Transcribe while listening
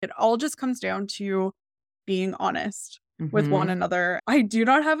It all just comes down to being honest with one Mm-hmm. another. I do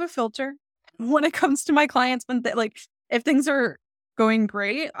not have a filter when it comes to my clients. If things are going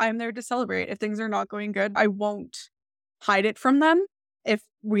great, I'm there to celebrate. If things are not going good, I won't hide it from them. If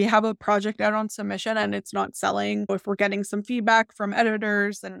we have a project out on submission and it's not selling, if we're getting some feedback from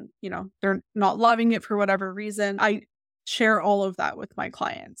editors and, they're not loving it for whatever reason, I share all of that with my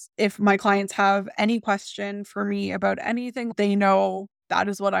clients. If my clients have any question for me about anything, they know that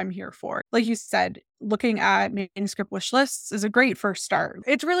is what I'm here for. Like you said, looking at manuscript wish lists is a great first start.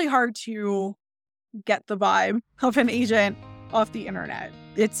 It's really hard to get the vibe of an agent off the internet.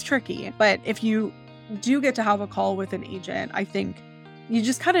 It's tricky, but if you do get to have a call with an agent, I think you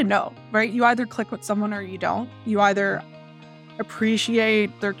just kind of know, right? You either click with someone or you don't. You either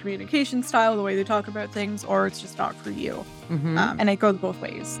appreciate their communication style, the way they talk about things, or it's just not for you. Mm-hmm. And it goes both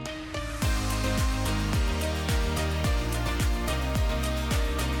ways.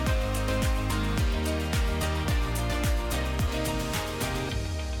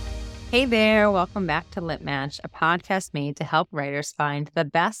 Hey there, welcome back to Lit Match, a podcast made to help writers find the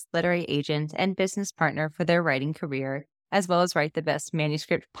best literary agent and business partner for their writing career, as well as write the best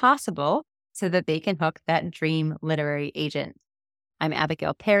manuscript possible so that they can hook that dream literary agent. I'm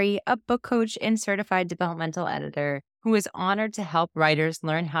Abigail Perry, a book coach and certified developmental editor who is honored to help writers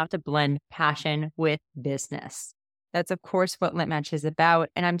learn how to blend passion with business. That's, of course, what Lit Match is about,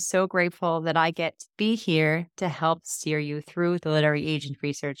 and I'm so grateful that I get to be here to help steer you through the literary agent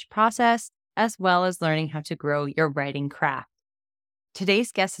research process, as well as learning how to grow your writing craft.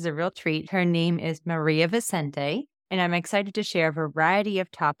 Today's guest is a real treat. Her name is Maria Vicente, and I'm excited to share a variety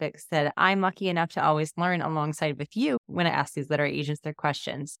of topics that I'm lucky enough to always learn alongside with you when I ask these literary agents their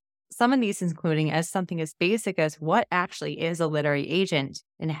questions. Some of these including as something as basic as what actually is a literary agent,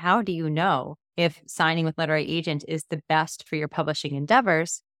 and how do you know if signing with literary agent is the best for your publishing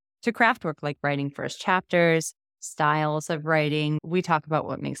endeavors, to craft work like writing first chapters, styles of writing. We talk about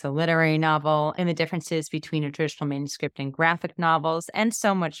what makes a literary novel and the differences between a traditional manuscript and graphic novels, and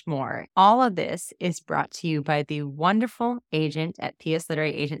so much more. All of this is brought to you by the wonderful agent at PS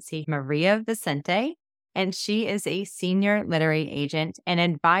Literary Agency, Maria Vicente, and she is a senior literary agent and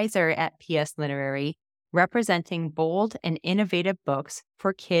advisor at PS Literary, representing bold and innovative books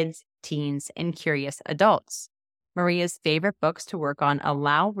for kids, teens, and curious adults. Maria's favorite books to work on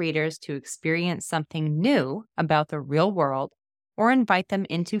allow readers to experience something new about the real world or invite them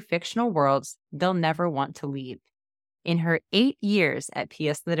into fictional worlds they'll never want to leave. In her 8 years at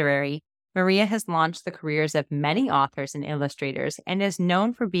PS Literary, Maria has launched the careers of many authors and illustrators and is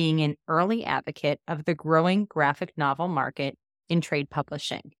known for being an early advocate of the growing graphic novel market in trade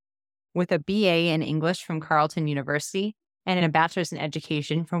publishing. With a BA in English from Carleton University and a bachelor's in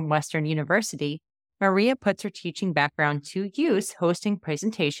education from Western University, Maria puts her teaching background to use hosting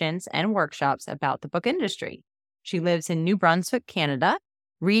presentations and workshops about the book industry. She lives in New Brunswick, Canada,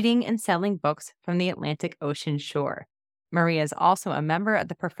 reading and selling books from the Atlantic Ocean shore. Maria is also a member of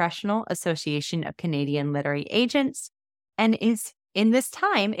the Professional Association of Canadian Literary Agents and is, in this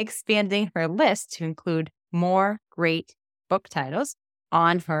time, expanding her list to include more great book titles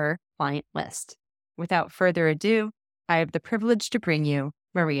on her client list. Without further ado, I have the privilege to bring you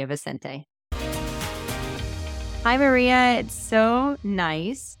Maria Vicente. Hi, Maria. It's so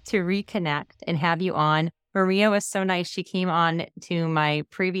nice to reconnect and have you on. Maria was so nice. She came on to my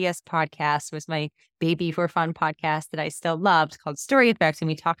previous podcast, was my Baby for Fun podcast that I still loved, called Story Effects. And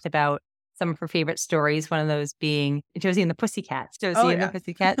we talked about some of her favorite stories, one of those being Josie and the Pussycats. The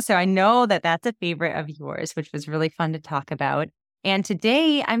Pussycats. So I know that that's a favorite of yours, which was really fun to talk about. And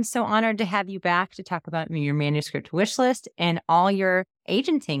today, I'm so honored to have you back to talk about your manuscript wish list and all your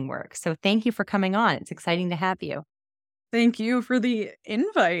agenting work. So thank you for coming on. It's exciting to have you. Thank you for the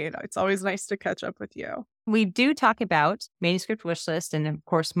invite. It's always nice to catch up with you. We do talk about manuscript wish list and, of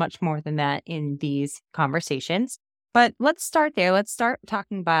course, much more than that in these conversations. But let's start there. Let's start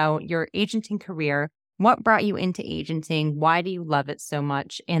talking about your agenting career. What brought you into agenting? Why do you love it so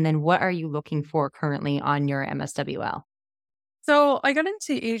much? And then what are you looking for currently on your MSWL? So I got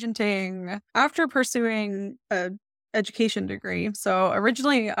into agenting after pursuing an education degree. So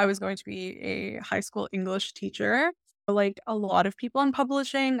originally I was going to be a high school English teacher. Like a lot of people in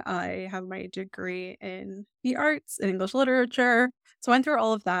publishing, I have my degree in the arts and English literature. So I went through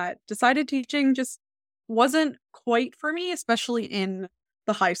all of that. Decided teaching just wasn't quite for me, especially in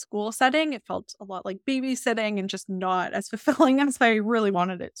the high school setting. It felt a lot like babysitting and just not as fulfilling as I really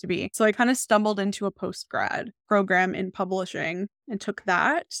wanted it to be. So I kind of stumbled into a post-grad program in publishing and took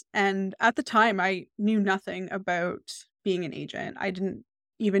that. And at the time, I knew nothing about being an agent. I didn't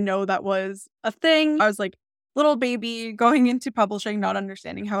even know that was a thing. I was like, little baby going into publishing, not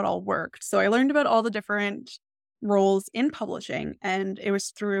understanding how it all worked. So I learned about all the different roles in publishing, and it was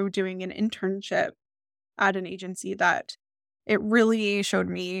through doing an internship at an agency that it really showed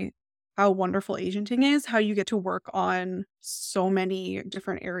me how wonderful agenting is, how you get to work on so many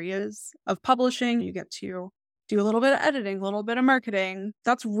different areas of publishing. You get to do a little bit of editing, a little bit of marketing.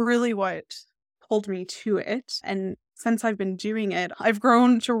 That's really what pulled me to it. And since I've been doing it, I've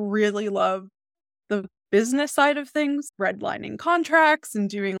grown to really love the business side of things, redlining contracts and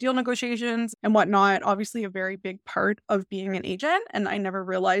doing deal negotiations and whatnot. Obviously, a very big part of being an agent. And I never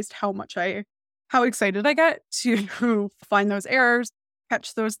realized how excited I get to find those errors,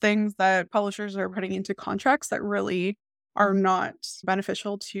 catch those things that publishers are putting into contracts that really are not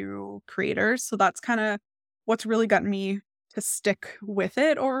beneficial to creators. So that's kind of what's really gotten me to stick with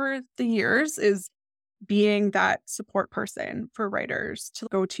it over the years, is being that support person for writers to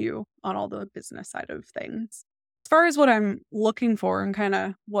go to on all the business side of things. As far as what I'm looking for and kind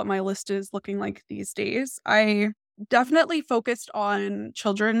of what my list is looking like these days, I definitely focused on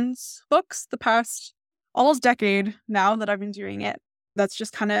children's books the past almost decade now that I've been doing it. That's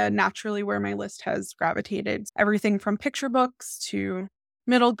just kind of naturally where my list has gravitated. Everything from picture books to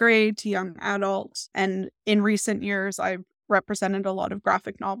middle grade to young adult. And in recent years, I've represented a lot of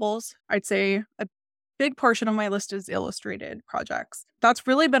graphic novels. I'd say a big portion of my list is illustrated projects. That's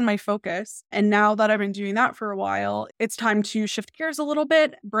really been my focus. And now that I've been doing that for a while, it's time to shift gears a little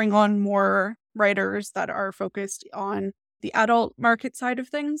bit, bring on more writers that are focused on the adult market side of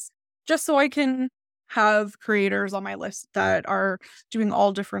things, just so I can have creators on my list that are doing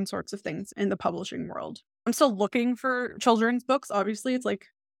all different sorts of things in the publishing world. I'm still looking for children's books. Obviously, it's like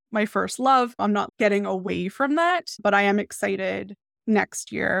my first love. I'm not getting away from that, but I am excited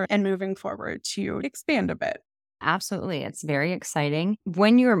next year and moving forward to expand a bit. Absolutely. It's very exciting.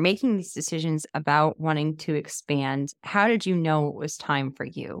 When you were making these decisions about wanting to expand, how did you know it was time for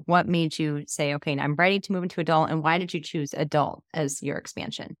you? What made you say, okay, I'm ready to move into adult? And why did you choose adult as your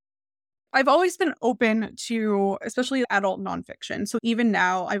expansion? I've always been open to, especially adult nonfiction. So even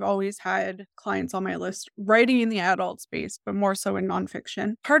now, I've always had clients on my list writing in the adult space, but more so in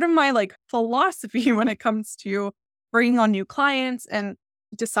nonfiction. Part of my philosophy when it comes to bringing on new clients and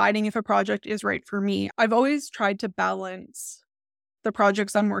deciding if a project is right for me, I've always tried to balance the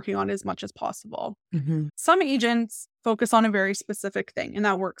projects I'm working on as much as possible. Mm-hmm. Some agents focus on a very specific thing and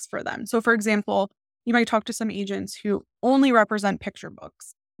that works for them. So for example, you might talk to some agents who only represent picture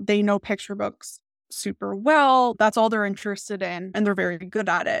books. They know picture books super well. That's all they're interested in, and they're very good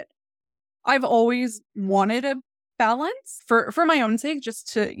at it. I've always wanted a balance for my own sake,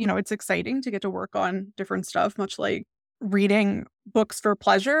 just to, it's exciting to get to work on different stuff, much like reading books for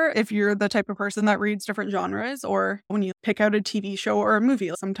pleasure. If you're the type of person that reads different genres, or when you pick out a TV show or a movie,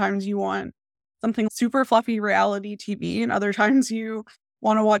 sometimes you want something super fluffy reality TV, and other times you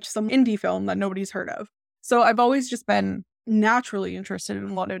want to watch some indie film that nobody's heard of. So I've always just been naturally interested in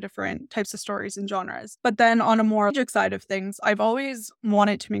a lot of different types of stories and genres. But then on a more strategic side of things, I've always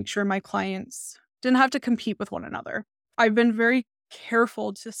wanted to make sure my clients didn't have to compete with one another. I've been very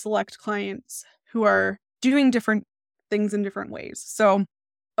careful to select clients who are doing different things in different ways. So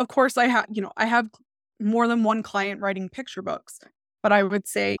of course I have more than one client writing picture books, but I would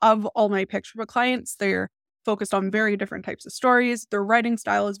say of all my picture book clients, they're focused on very different types of stories. Their writing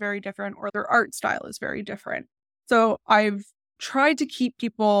style is very different, or their art style is very different. So I've tried to keep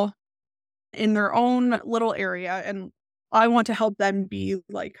people in their own little area, and I want to help them be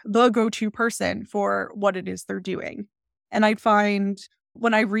like the go-to person for what it is they're doing. And I find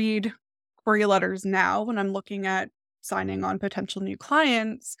when I read query letters now, when I'm looking at signing on potential new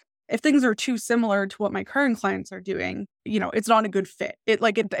clients, if things are too similar to what my current clients are doing, it's not a good fit.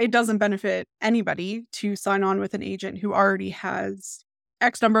 It doesn't benefit anybody to sign on with an agent who already has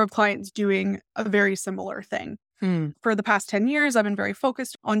X number of clients doing a very similar thing. For the past 10 years, I've been very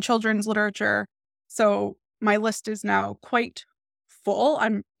focused on children's literature. So my list is now quite full.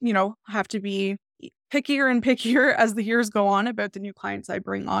 Have to be pickier and pickier as the years go on about the new clients I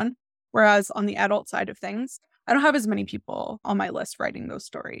bring on. Whereas on the adult side of things, I don't have as many people on my list writing those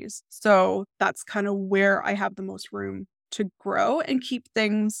stories. So that's kind of where I have the most room to grow and keep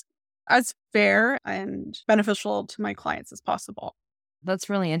things as fair and beneficial to my clients as possible.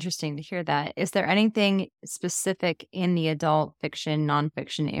 That's really interesting to hear that. Is there anything specific in the adult fiction,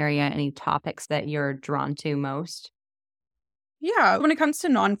 nonfiction area, any topics that you're drawn to most? Yeah, when it comes to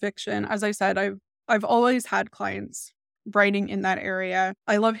nonfiction, as I said, I've always had clients writing in that area.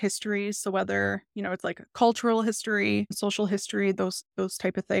 I love history, so whether, it's like cultural history, social history, those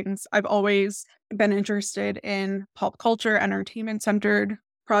type of things. I've always been interested in pop culture, entertainment centered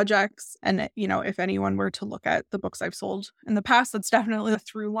projects. And, if anyone were to look at the books I've sold in the past, that's definitely a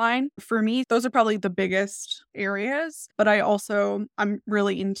through line. For me, those are probably the biggest areas. But I'm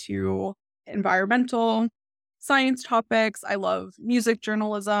really into environmental science topics. I love music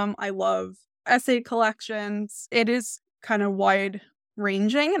journalism. I love essay collections. It is kind of wide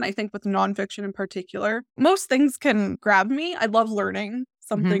ranging. And I think with nonfiction in particular, most things can grab me. I love learning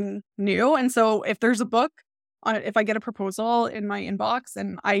something new. And so if there's a book, if I get a proposal in my inbox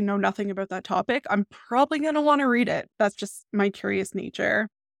and I know nothing about that topic, I'm probably going to want to read it. That's just my curious nature.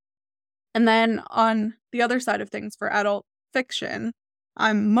 And then on the other side of things for adult fiction,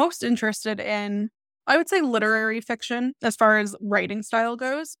 I'm most interested in, I would say, literary fiction as far as writing style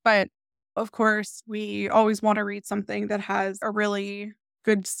goes. But of course, we always want to read something that has a really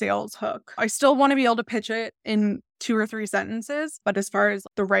good sales hook. I still want to be able to pitch it in 2 or 3 sentences. But as far as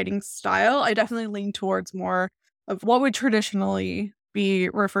the writing style, I definitely lean towards more of what would traditionally be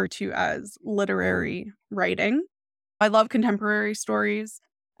referred to as literary writing. I love contemporary stories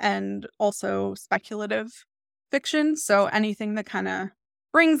and also speculative fiction. So anything that kind of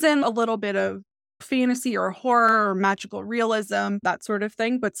brings in a little bit of fantasy or horror or magical realism, that sort of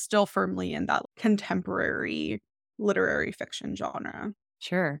thing, but still firmly in that contemporary literary fiction genre.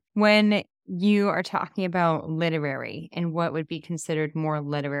 Sure. When you are talking about literary and what would be considered more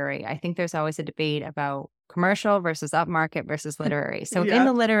literary, I think there's always a debate about commercial versus upmarket versus literary. So in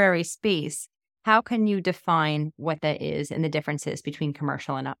the literary space, how can you define what that is and the differences between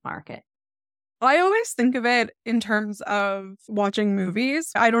commercial and upmarket? I always think of it in terms of watching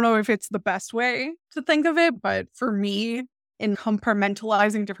movies. I don't know if it's the best way to think of it, but for me, in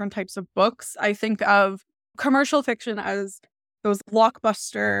compartmentalizing different types of books, I think of commercial fiction as those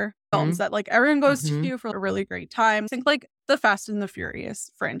blockbuster films that like everyone goes to for a really great time. Think like the Fast and the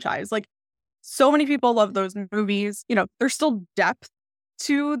Furious franchise. Like so many people love those movies. There's still depth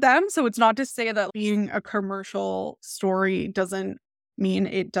to them. So it's not to say that being a commercial story doesn't mean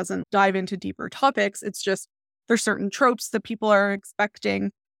it doesn't dive into deeper topics. It's just there's certain tropes that people are expecting.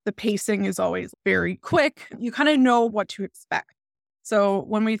 The pacing is always very quick. You kind of know what to expect. So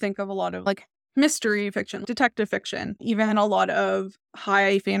when we think of a lot of like mystery fiction, detective fiction, even a lot of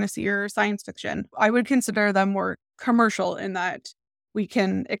high fantasy or science fiction, I would consider them more commercial in that we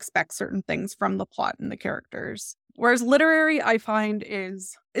can expect certain things from the plot and the characters. Whereas literary, I find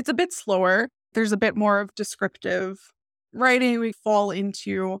it's a bit slower. There's a bit more of descriptive writing. We fall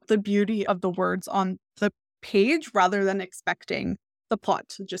into the beauty of the words on the page rather than expecting the plot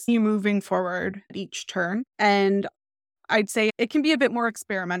to just be moving forward at each turn. And I'd say it can be a bit more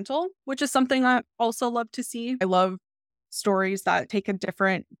experimental, which is something I also love to see. I love stories that take a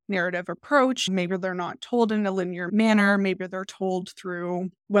different narrative approach. Maybe they're not told in a linear manner. Maybe they're told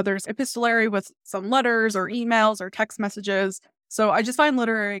through whether it's epistolary with some letters or emails or text messages. So I just find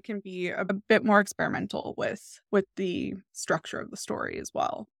literary can be a bit more experimental with the structure of the story as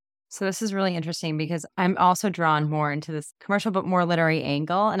well. So this is really interesting because I'm also drawn more into this commercial but more literary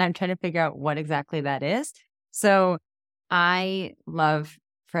angle, and I'm trying to figure out what exactly that is. So I love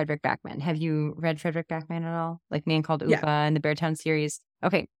Frederick Backman. Have you read Frederick Backman at all? Like Man Called Upa and the Beartown series?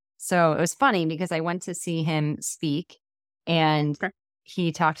 Okay. So it was funny because I went to see him speak and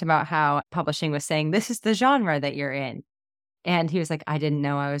he talked about how publishing was saying, this is the genre that you're in. And he was like, I didn't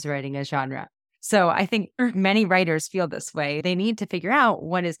know I was writing a genre. So I think many writers feel this way. They need to figure out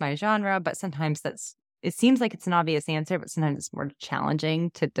what is my genre, but sometimes it seems like it's an obvious answer, but sometimes it's more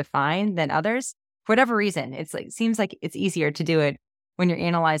challenging to define than others. For whatever reason, it seems like it's easier to do it when you're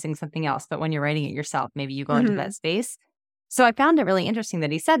analyzing something else, but when you're writing it yourself, maybe you go into that space. So I found it really interesting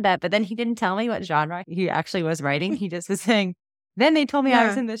that he said that, but then he didn't tell me what genre he actually was writing. He just was saying, then they told me I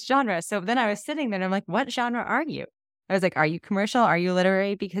was in this genre. So then I was sitting there and I'm like, what genre are you? I was like, are you commercial? Are you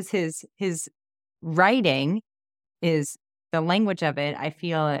literary? Because his writing is the language of it. I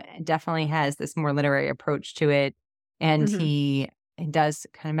feel it definitely has this more literary approach to it. And he does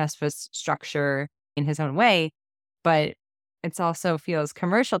kind of mess with structure in his own way, but it also feels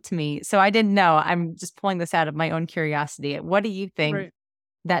commercial to me. So I didn't know. I'm just pulling this out of my own curiosity. What do you think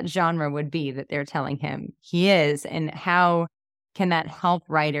that genre would be that they're telling him he is? And how can that help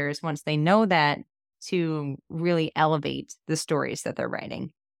writers once they know that to really elevate the stories that they're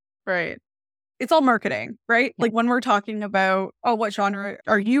writing? Right. It's all marketing, right? Like when we're talking about, what genre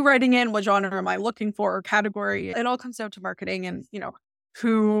are you writing in? What genre am I looking for or category? It all comes down to marketing and,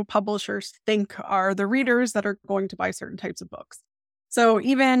 who publishers think are the readers that are going to buy certain types of books. So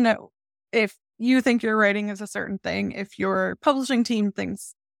even if you think your writing is a certain thing, if your publishing team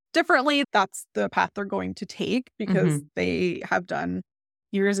thinks differently, that's the path they're going to take because they have done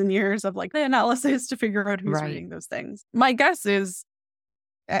years and years of like the analysis to figure out who's reading those things. My guess is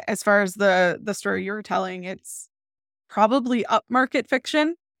As far as the story you were telling, it's probably upmarket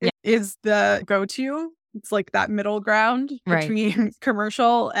fiction. Yeah. It is the go-to. It's like that middle ground Right. between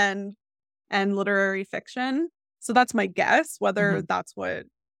commercial and literary fiction. So that's my guess, whether that's what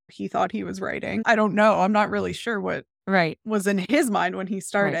he thought he was writing. I don't know. I'm not really sure what Right. was in his mind when he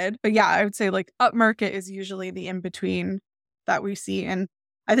started. But yeah, I would say like upmarket is usually the in-between that we see. And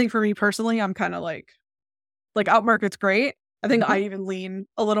I think for me personally, I'm kind of like upmarket's great. I think I even lean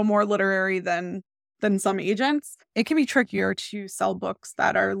a little more literary than some agents. It can be trickier to sell books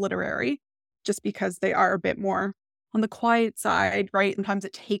that are literary just because they are a bit more on the quiet side, right? Sometimes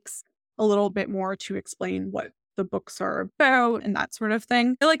it takes a little bit more to explain what the books are about and that sort of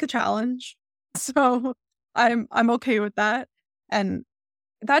thing. I like a challenge. So I'm okay with that. And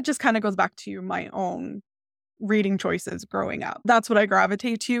that just kind of goes back to my own reading choices growing up. That's what I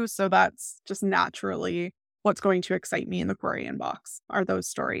gravitate to. So that's just naturally what's going to excite me in the query inbox are those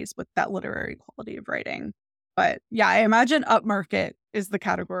stories with that literary quality of writing. But yeah, I imagine upmarket is the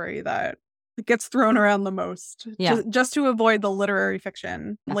category that gets thrown around the most, just to avoid the literary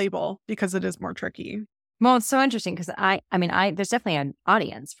fiction label because it is more tricky. Well, it's so interesting because I mean, there's definitely an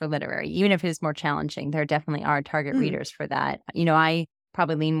audience for literary, even if it is more challenging. There definitely are target readers for that. I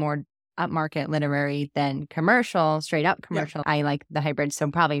probably lean more upmarket literary than commercial, straight up commercial. I like the hybrid. So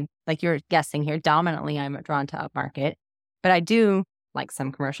probably like you're guessing here, dominantly I'm drawn to upmarket, but I do like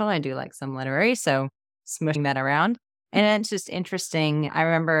some commercial. I do like some literary. So smushing that around. And it's just interesting. I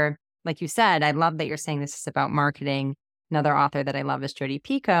remember, like you said, I love that you're saying this is about marketing. Another author that I love is Jodi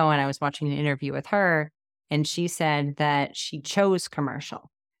Picoult. And I was watching an interview with her and she said that she chose commercial.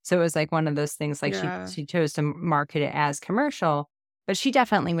 So it was like one of those things like she chose to market it as commercial. But she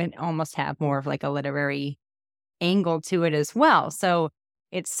definitely would almost have more of like a literary angle to it as well. So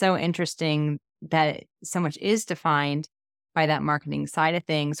it's so interesting that so much is defined by that marketing side of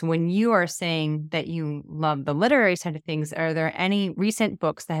things. When you are saying that you love the literary side of things, are there any recent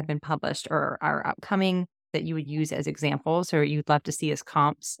books that have been published or are upcoming that you would use as examples or you'd love to see as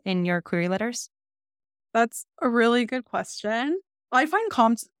comps in your query letters? That's a really good question. I find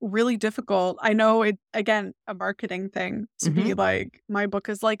comps really difficult. I know it, again, a marketing thing to be like, my book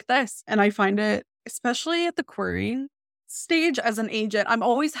is like this. And I find it, especially at the querying stage as an agent, I'm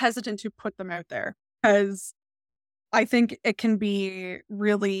always hesitant to put them out there because I think it can be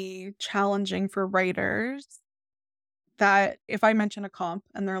really challenging for writers that if I mention a comp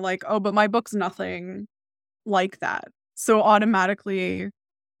and they're like, oh, but my book's nothing like that. So automatically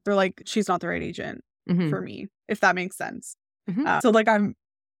they're like, she's not the right agent for me, if that makes sense. So like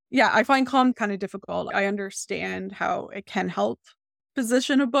I find comp kind of difficult. I understand how it can help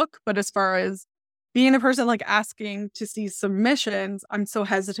position a book, but as far as being a person like asking to see submissions, I'm so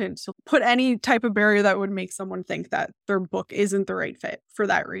hesitant to put any type of barrier that would make someone think that their book isn't the right fit for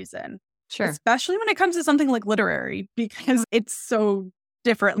that reason. Sure. Especially when it comes to something like literary, because it's so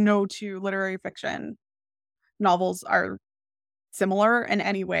different. No two literary fiction novels are similar in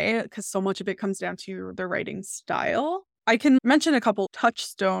any way because so much of it comes down to their writing style. I can mention a couple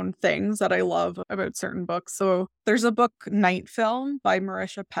touchstone things that I love about certain books. So there's a book, Night Film by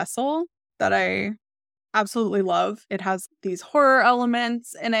Marisha Pessl, that I absolutely love. It has these horror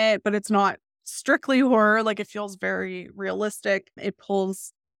elements in it, but it's not strictly horror. Like it feels very realistic. It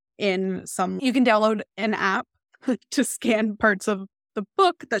pulls in you can download an app to scan parts of the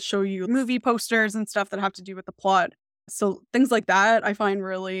book that show you movie posters and stuff that have to do with the plot. So things like that I find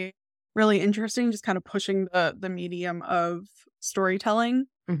really, really interesting, just kind of pushing the medium of storytelling.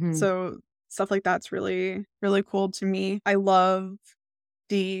 So stuff like that's really, really cool to me. I love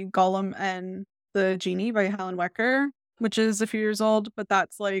the Gollum and the Genie by Helen Wecker, which is a few years old, but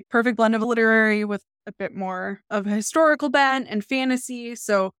that's like perfect blend of literary with a bit more of a historical bent and fantasy.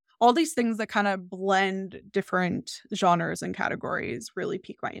 So all these things that kind of blend different genres and categories really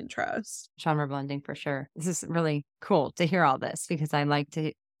pique my interest. Genre blending for sure. This is really cool to hear all this because I like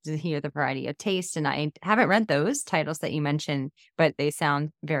to hear the variety of taste. And I haven't read those titles that you mentioned, but they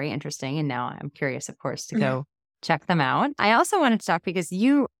sound very interesting. And now I'm curious, of course, to go check them out. I also wanted to talk because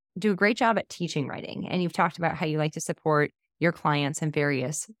you do a great job at teaching writing. And you've talked about how you like to support your clients in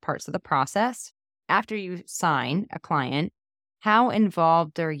various parts of the process. After you sign a client, how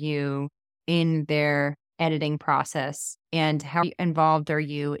involved are you in their editing process and how involved are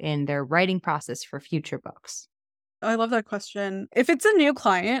you in their writing process for future books? I love that question. If it's a new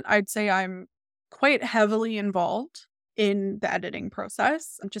client, I'd say I'm quite heavily involved in the editing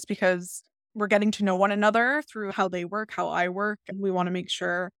process just because we're getting to know one another through how they work, how I work. And we want to make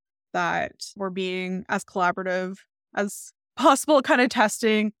sure that we're being as collaborative as possible, kind of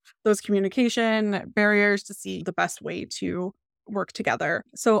testing those communication barriers to see the best way to work together.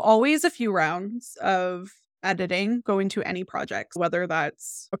 So always a few rounds of editing going to any project, whether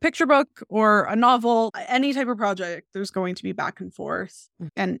that's a picture book or a novel, any type of project, there's going to be back and forth.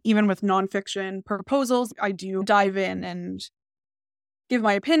 And even with nonfiction proposals, I do dive in and give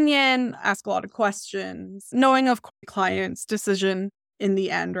my opinion, ask a lot of questions, knowing of client's decision in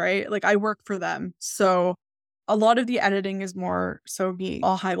the end, right? Like I work for them. So a lot of the editing is more so me.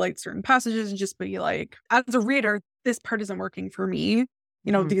 I'll highlight certain passages and just be like, as a reader, this part isn't working for me.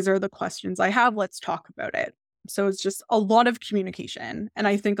 These are the questions I have. Let's talk about it. So it's just a lot of communication. And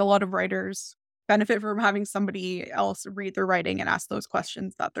I think a lot of writers benefit from having somebody else read their writing and ask those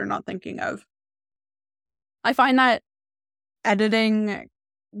questions that they're not thinking of. I find that the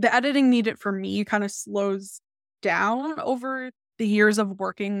editing needed for me kind of slows down over the years of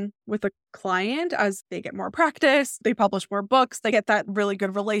working with a client as they get more practice, they publish more books, they get that really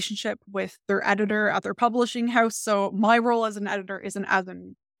good relationship with their editor at their publishing house. So my role as an editor isn't as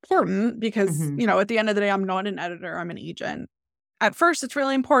important because, at the end of the day, I'm not an editor, I'm an agent. At first, it's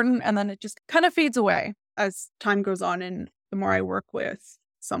really important, and then it just kind of fades away as time goes on and the more I work with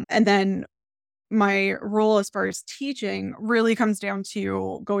some. And then my role as far as teaching really comes down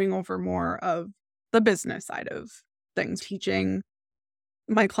to going over more of the business side of things, teaching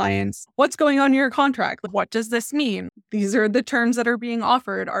my clients what's going on in your contract. What does this mean? These are the terms that are being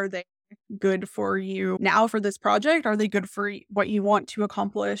offered. Are they good for you now for this project? Are they good for what you want to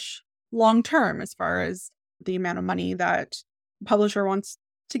accomplish long term as far as the amount of money that the publisher wants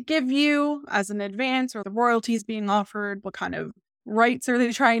to give you as an advance or the royalties being offered? What kind of rights are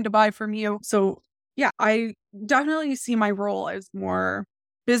they trying to buy from you? So yeah, I definitely see my role as more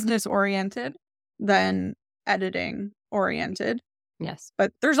business oriented than editing oriented. Yes.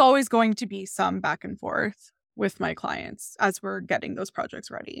 But there's always going to be some back and forth with my clients as we're getting those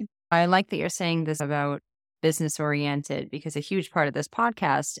projects ready. I like that you're saying this about business oriented, because a huge part of this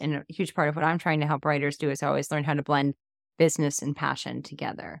podcast and a huge part of what I'm trying to help writers do is always learn how to blend business and passion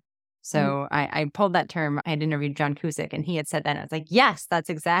together. So I pulled that term. I had interviewed John Cusick and he had said that. And I was like, yes, that's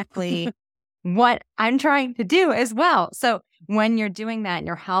exactly what I'm trying to do as well. So when you're doing that and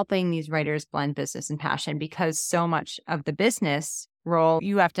you're helping these writers blend business and passion, because so much of the business role,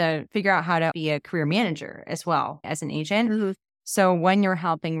 you have to figure out how to be a career manager as well as an agent. So when you're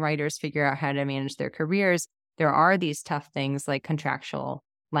helping writers figure out how to manage their careers, there are these tough things like contractual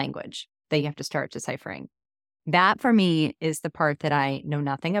language that you have to start deciphering. That for me is the part that I know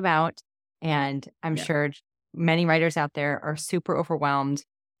nothing about. And I'm sure many writers out there are super overwhelmed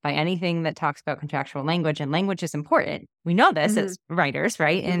by anything that talks about contractual language, and language is important. We know this as writers,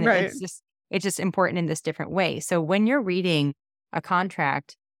 right? And it's just important in this different way. So when you're reading a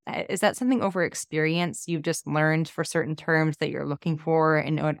contract, is that something over experience you've just learned for certain terms that you're looking for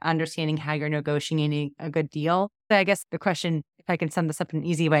and understanding how you're negotiating a good deal? So I guess the question, if I can sum this up in an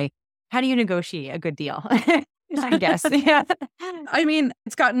easy way, how do you negotiate a good deal? I guess. Yeah. I mean,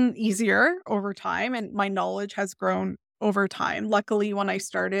 it's gotten easier over time and my knowledge has grown over time. Luckily, when I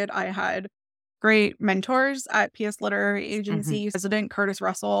started, I had great mentors at PS Literary Agency. President Curtis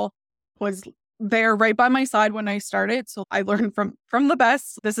Russell was there right by my side when I started. So I learned from the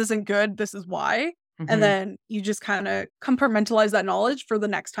best. This isn't good. This is why. And then you just kind of compartmentalize that knowledge for the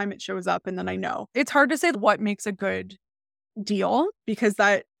next time it shows up. And then I know. It's hard to say what makes a good deal because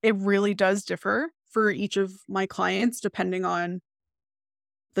that it really does differ for each of my clients depending on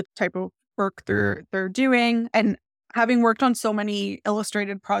the type of work they're doing. And having worked on so many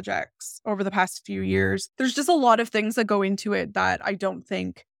illustrated projects over the past few years, there's just a lot of things that go into it that I don't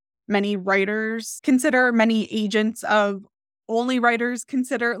think many writers consider, many agents of only writers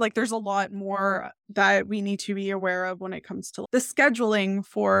consider. Like there's a lot more that we need to be aware of when it comes to the scheduling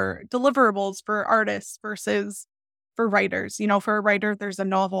for deliverables for artists versus for writers. You know, for a writer, there's a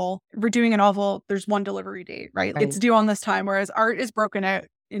novel. If we're doing a novel, there's one delivery date, right? It's due on this time, whereas art is broken out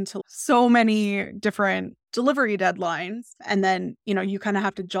into so many different delivery deadlines. And then, you know, you kind of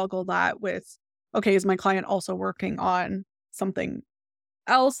have to juggle that with, okay, is my client also working on something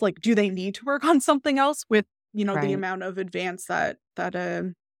else? Like, do they need to work on something else with, you know, the amount of advance that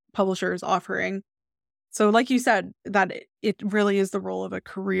a publisher is offering? So like you said, that it really is the role of a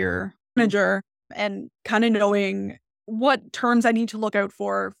career manager and kind of knowing what terms I need to look out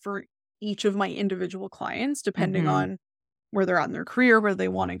for each of my individual clients, depending on where they're at in their career, where they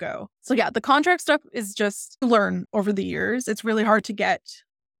want to go. So yeah, the contract stuff is just learn over the years. It's really hard to get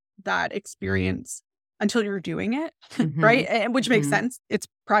that experience until you're doing it, right? And which makes sense. It's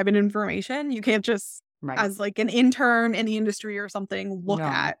private information. You can't just, as like an intern in the industry or something, look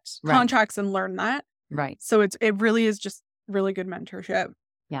at contracts and learn that. Right. So it really is just really good mentorship.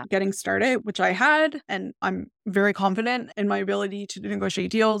 Yeah. getting started, which I had, and I'm very confident in my ability to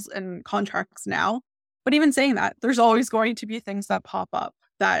negotiate deals and contracts now. But even saying that, there's always going to be things that pop up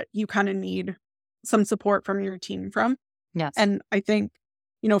that you kind of need some support from your team from. Yes. And I think,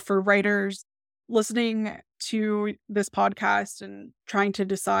 for writers listening to this podcast and trying to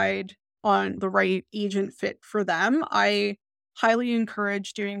decide on the right agent fit for them, I highly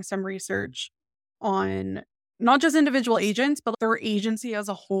encourage doing some research on not just individual agents, but their agency as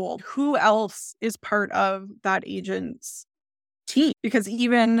a whole. Who else is part of that agent's team? Because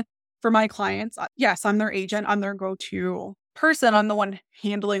even for my clients, yes, I'm their agent, I'm their go-to person, I'm the one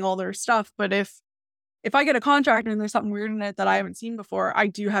handling all their stuff. But if I get a contract and there's something weird in it that I haven't seen before, I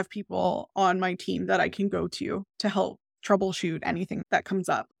do have people on my team that I can go to help troubleshoot anything that comes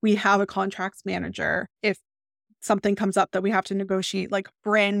up. We have a contracts manager. If something comes up that we have to negotiate, like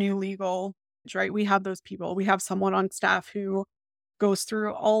brand new legal, right? We have those people. We have someone on staff who goes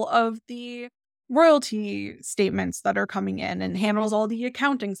through all of the royalty statements that are coming in and handles all the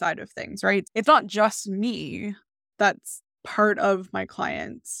accounting side of things, right? It's not just me that's part of my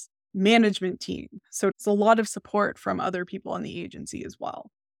client's management team. So it's a lot of support from other people in the agency as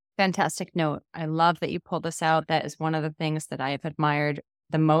well. Fantastic note. I love that you pulled this out. That is one of the things that I have admired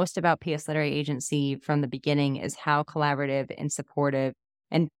the most about PS Literary Agency from the beginning is how collaborative and supportive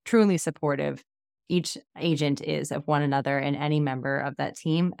and truly supportive each agent is of one another and any member of that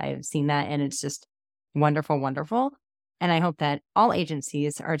team. I've seen that and it's just wonderful, wonderful. And I hope that all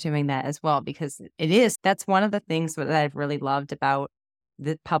agencies are doing that as well, because that's one of the things that I've really loved about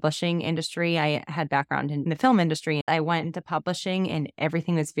the publishing industry. I had background in the film industry. I went into publishing and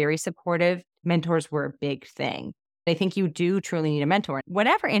everything was very supportive. Mentors were a big thing. I think you do truly need a mentor.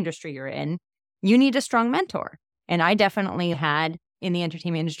 Whatever industry you're in, you need a strong mentor. And I definitely had in the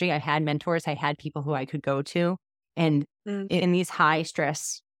entertainment industry, I had mentors. I had people who I could go to. And in these high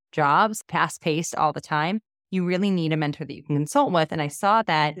stress jobs, fast paced all the time, you really need a mentor that you can consult with. And I saw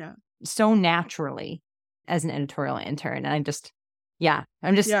that so naturally as an editorial intern. And I'm just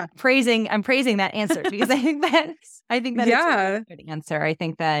praising that answer because I think that it's a good answer. I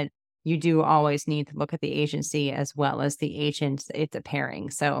think that you do always need to look at the agency as well as the agent. It's a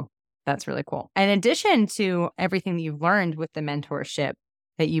pairing. So that's really cool. In addition to everything that you've learned with the mentorship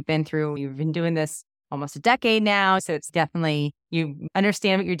that you've been through, you've been doing this almost a decade now. So it's definitely, you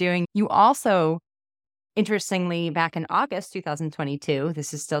understand what you're doing. You also, interestingly, back in August 2022,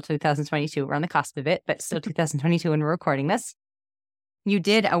 this is still 2022, we're on the cusp of it, but still 2022 when we're recording this, you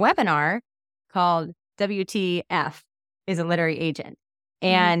did a webinar called WTF is a literary agent.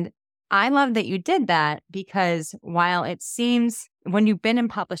 And I love that you did that because while it seems, when you've been in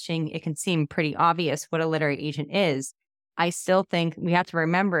publishing, it can seem pretty obvious what a literary agent is. I still think we have to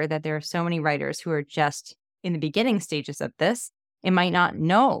remember that there are so many writers who are just in the beginning stages of this and might not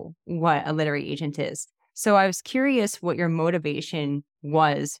know what a literary agent is. So I was curious what your motivation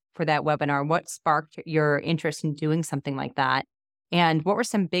was for that webinar. What sparked your interest in doing something like that? And what were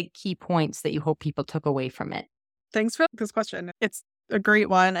some big key points that you hope people took away from it? Thanks for this question. It's a great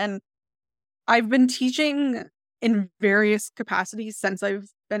one. And I've been teaching in various capacities since I've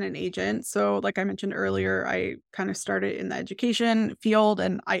been an agent. So like I mentioned earlier, I kind of started in the education field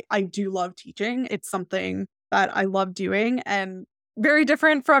and I do love teaching. It's something that I love doing and very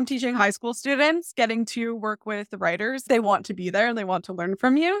different from teaching high school students, getting to work with the writers. They want to be there and they want to learn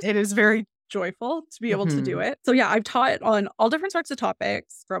from you. It is very joyful to be able to do it. So yeah, I've taught on all different sorts of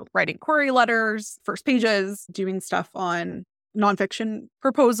topics, from writing query letters, first pages, doing stuff on nonfiction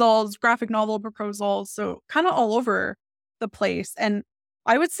proposals, graphic novel proposals. So kind of all over the place. And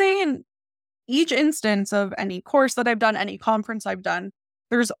I would say in each instance of any course that I've done, any conference I've done,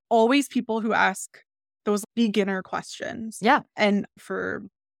 there's always people who ask those beginner questions. Yeah. And for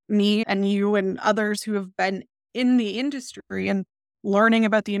me and you and others who have been in the industry and learning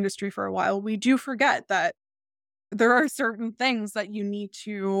about the industry for a while, we do forget that there are certain things that you need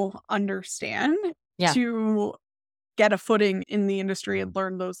to understand to get a footing in the industry and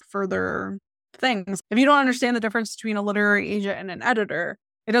learn those further things. If you don't understand the difference between a literary agent and an editor,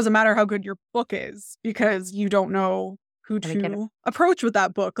 it doesn't matter how good your book is because you don't know who to approach with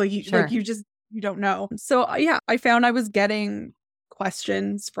that book. You don't know. So yeah, I found I was getting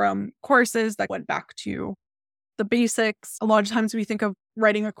questions from courses that went back to the basics. A lot of times we think of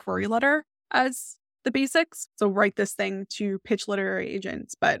writing a query letter as the basics. So write this thing to pitch literary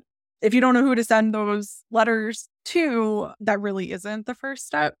agents. But if you don't know who to send those letters to, that really isn't the first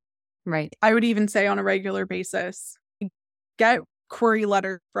step. Right. I would even say on a regular basis, get query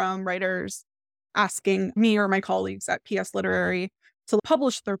letters from writers asking me or my colleagues at PS Literary to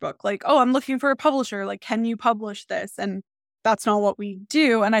publish their book. Like, oh, I'm looking for a publisher. Like, can you publish this? And that's not what we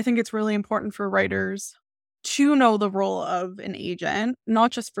do. And I think it's really important for writers to know the role of an agent,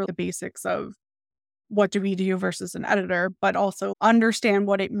 not just for the basics of what do we do versus an editor, but also understand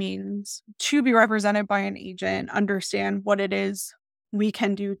what it means to be represented by an agent, understand what it is we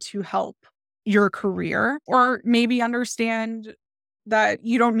can do to help your career, or maybe understand that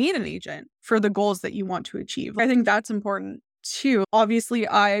you don't need an agent for the goals that you want to achieve. I think that's important too. Obviously,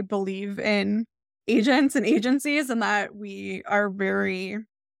 I believe in agents and agencies and that we are very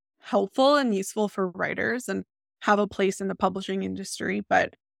helpful and useful for writers and have a place in the publishing industry,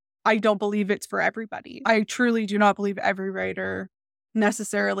 but I don't believe it's for everybody. I truly do not believe every writer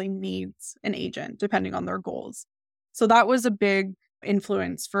necessarily needs an agent, depending on their goals. So that was a big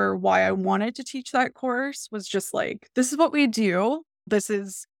influence for why I wanted to teach that course, was just like, this is what we do. This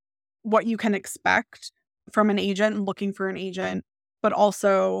is what you can expect from an agent, looking for an agent. But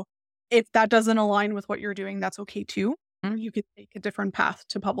also, if that doesn't align with what you're doing, that's okay too. You could take a different path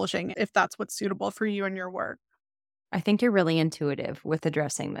to publishing if that's what's suitable for you and your work. I think you're really intuitive with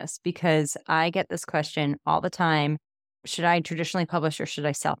addressing this because I get this question all the time. Should I traditionally publish or should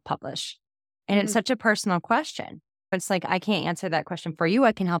I self-publish? And it's such a personal question. It's like, I can't answer that question for you.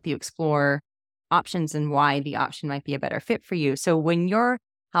 I can help you explore options and why the option might be a better fit for you. So when you're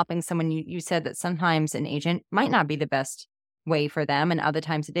helping someone, you said that sometimes an agent might not be the best way for them and other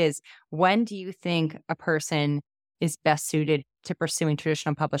times it is. When do you think a person is best suited to pursuing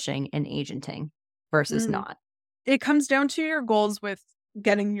traditional publishing and agenting versus not? It comes down to your goals with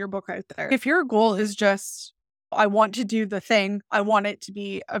getting your book out there. If your goal is just, I want to do the thing, I want it to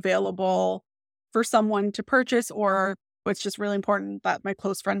be available for someone to purchase, or it's just really important that my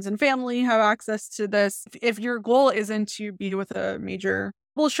close friends and family have access to this. If your goal isn't to be with a major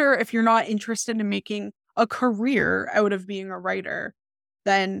publisher, if you're not interested in making a career out of being a writer,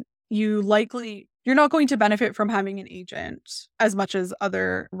 then you're not going to benefit from having an agent as much as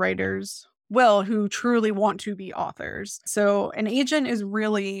other writers will who truly want to be authors. So an agent is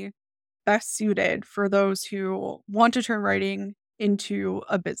really best suited for those who want to turn writing into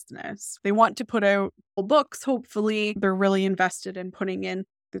a business. They want to put out books, hopefully. They're really invested in putting in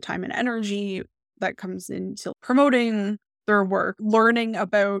the time and energy that comes into promoting their work, learning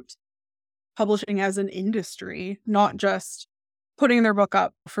about publishing as an industry, not just putting their book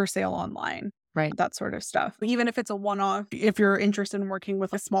up for sale online. Right. That sort of stuff. Even if it's a one-off, if you're interested in working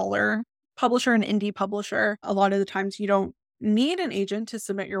with a smaller publisher, an indie publisher, a lot of the times you don't need an agent to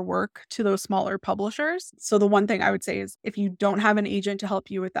submit your work to those smaller publishers. So the one thing I would say is if you don't have an agent to help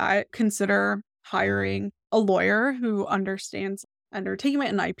you with that, consider hiring a lawyer who understands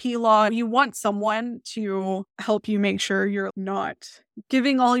entertainment and IP law. You want someone to help you make sure you're not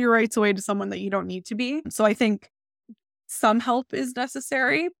giving all your rights away to someone that you don't need to be. So I think some help is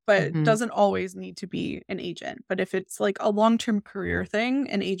necessary, but doesn't always need to be an agent. But if it's like a long-term career thing,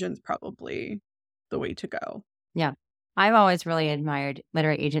 an agent's probably the way to go. Yeah. I've always really admired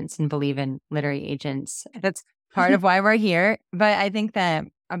literary agents and believe in literary agents. That's part of why we're here. But I think that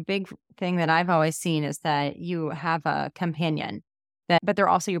a big thing that I've always seen is that you have a companion, but they're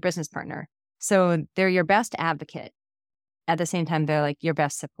also your business partner. So they're your best advocate. At the same time, they're like your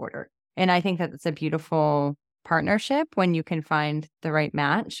best supporter. And I think that it's a beautiful partnership when you can find the right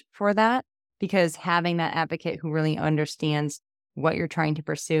match for that, because having that advocate who really understands what you're trying to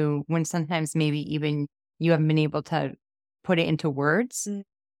pursue, when sometimes maybe even you haven't been able to put it into words,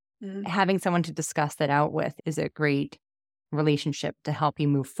 having someone to discuss that out with is a great relationship to help you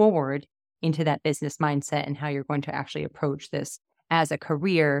move forward into that business mindset and how you're going to actually approach this as a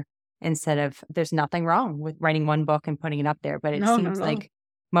career instead of, there's nothing wrong with writing one book and putting it up there, but it seems like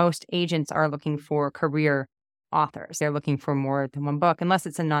most agents are looking for career authors. They're looking for more than one book, unless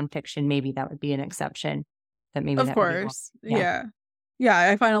it's a nonfiction. Maybe that would be an exception. That maybe of that course, would be yeah.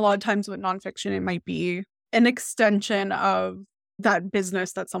 I find a lot of times with nonfiction, it might be an extension of that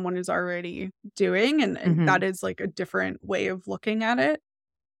business that someone is already doing, and that is like a different way of looking at it.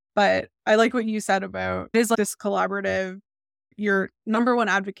 But I like what you said about it is like this collaborative, your number one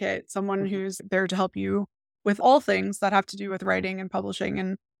advocate, someone who's there to help you with all things that have to do with writing and publishing.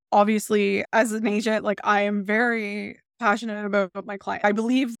 And obviously, as an agent, like I am very passionate about my client. I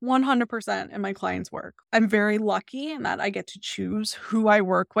believe 100% in my client's work. I'm very lucky in that I get to choose who I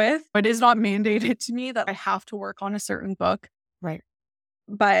work with. It is not mandated to me that I have to work on a certain book. Right.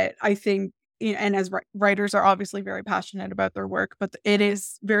 But I think, and as writers are obviously very passionate about their work, but it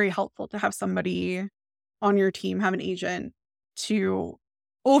is very helpful to have somebody on your team, have an agent to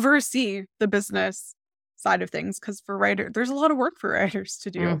oversee the business side of things, because for writers, there's a lot of work for writers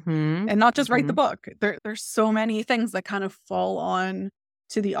to do, and not just write the book. There's so many things that kind of fall on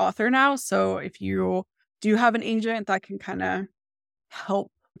to the author now. So if you do you have an agent that can kind of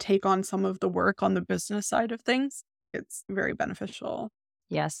help take on some of the work on the business side of things, it's very beneficial.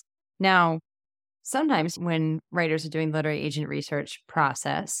 Yes. Now, sometimes when writers are doing the literary agent research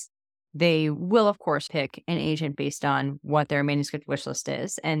process, they will, of course, pick an agent based on what their manuscript wish list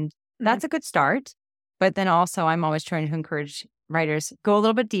is. And that's a good start. But then also, I'm always trying to encourage writers go a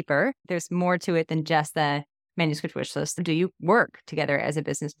little bit deeper. There's more to it than just the manuscript wish list. Do you work together as a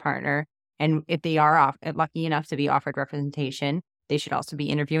business partner? And if they are lucky enough to be offered representation, they should also be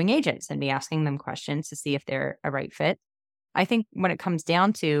interviewing agents and be asking them questions to see if they're a right fit. I think when it comes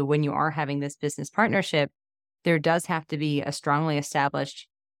down to when you are having this business partnership, there does have to be a strongly established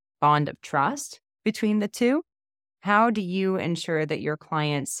bond of trust between the two. How do you ensure that your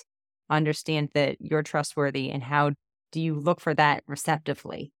clients understand that you're trustworthy, and how do you look for that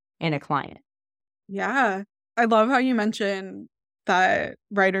receptively in a client? Yeah. I love how you mentioned that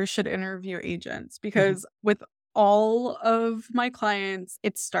writers should interview agents because with all of my clients,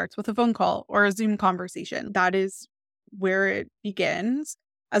 it starts with a phone call or a Zoom conversation. That is where it begins.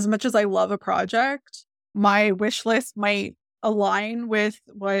 As much as I love a project, my wish list might align with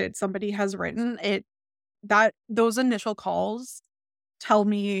what somebody has written. Those initial calls tell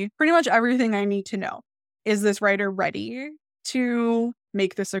me pretty much everything I need to know. Is this writer ready to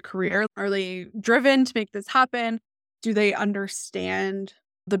make this a career? Are they driven to make this happen? Do they understand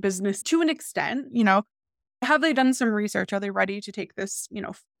the business to an extent? Have they done some research? Are they ready to take this,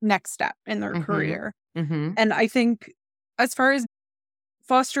 next step in their career? And I think as far as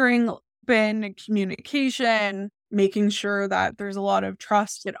fostering open communication, making sure that there's a lot of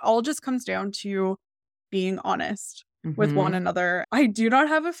trust, it all just comes down to being honest with one another. I do not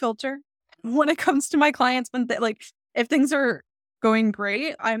have a filter when it comes to my clients. If things are going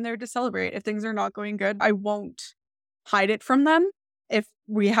great, I'm there to celebrate. If things are not going good, I won't hide it from them. If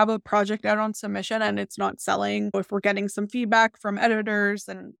we have a project out on submission and it's not selling, if we're getting some feedback from editors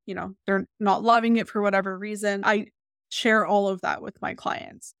and, they're not loving it for whatever reason, I share all of that with my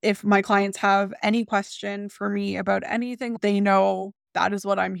clients. If my clients have any question for me about anything, they know that is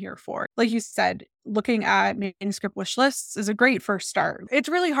what I'm here for. Like you said, looking at manuscript wish lists is a great first start. It's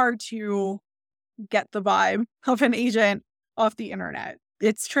really hard to get the vibe of an agent off the internet.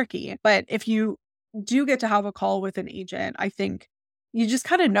 It's tricky. But if you do get to have a call with an agent, I think you just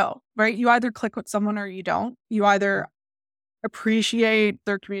kind of know, right? You either click with someone or you don't. You either appreciate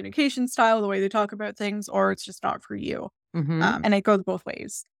their communication style, the way they talk about things, or it's just not for you. And it goes both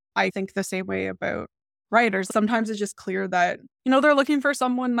ways. I think the same way about writers. Sometimes it's just clear that, they're looking for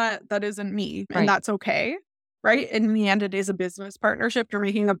someone that isn't me, and that's okay, right? In the end, it is a business partnership. You're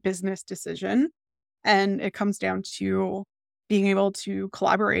making a business decision, and it comes down to being able to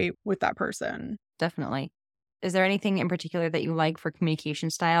collaborate with that person. Definitely. Is there anything in particular that you like for communication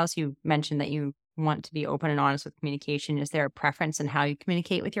styles? You mentioned that you want to be open and honest with communication. Is there a preference in how you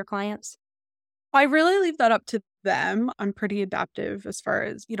communicate with your clients? I really leave that up to them. I'm pretty adaptive as far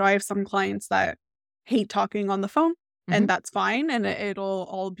as, I have some clients that hate talking on the phone, and that's fine. And it'll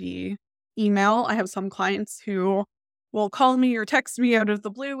all be email. I have some clients who will call me or text me out of the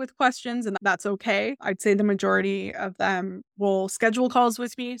blue with questions, and that's okay. I'd say the majority of them will schedule calls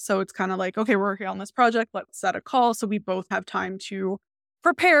with me. So it's kind of like, okay, we're working on this project. Let's set a call so we both have time to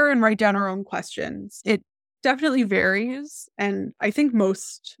prepare and write down our own questions. It definitely varies. And I think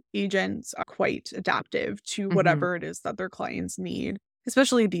most agents are quite adaptive to whatever it is that their clients need,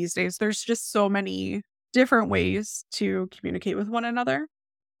 especially these days. There's just so many different ways to communicate with one another.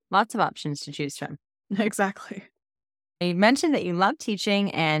 Lots of options to choose from. Exactly. You mentioned that you love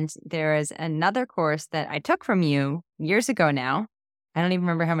teaching, and there is another course that I took from you years ago now. I don't even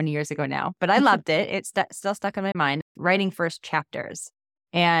remember how many years ago now, but I loved it. It's still stuck in my mind. Writing first chapters,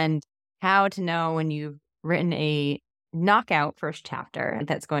 and how to know when you've written a knockout first chapter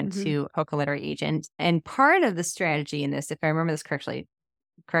that's going to hook a literary agent. And part of the strategy in this, if I remember this correctly,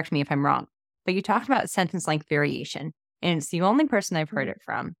 correct me if I'm wrong, but you talked about sentence length variation, and it's the only person I've heard it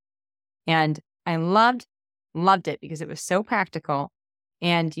from. And I loved it because it was so practical.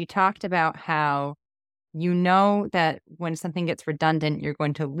 And you talked about how that when something gets redundant, you're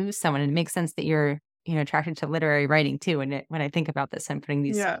going to lose someone. And it makes sense that you're, attracted to literary writing too. And when I think about this, I'm putting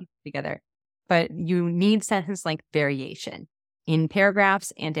these together. But you need sentence length variation in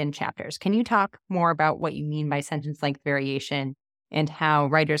paragraphs and in chapters. Can you talk more about what you mean by sentence length variation and how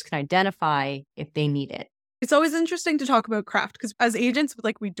writers can identify if they need it? It's always interesting to talk about craft because as agents,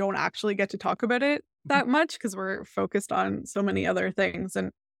 we don't actually get to talk about it that much because we're focused on so many other things.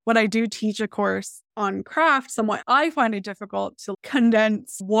 And when I do teach a course on craft, somewhat I find it difficult to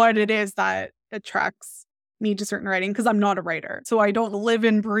condense what it is that attracts me to certain writing because I'm not a writer. So I don't live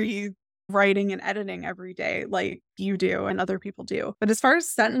and breathe writing and editing every day like you do and other people do. But as far as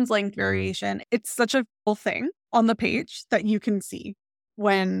sentence length variation, it's such a cool thing on the page that you can see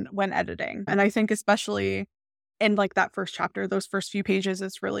when editing. And I think especially in like that first chapter, those first few pages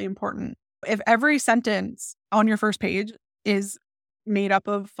is really important. If every sentence on your first page is made up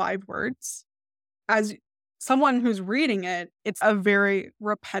of 5 words, as someone who's reading it, it's a very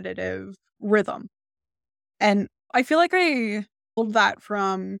repetitive rhythm. And I feel like I pulled that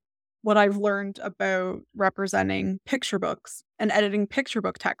from what I've learned about representing picture books and editing picture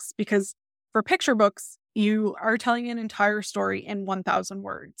book text, because for picture books, you are telling an entire story in 1,000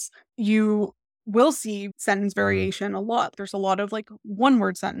 words. You will see sentence variation a lot. There's a lot of like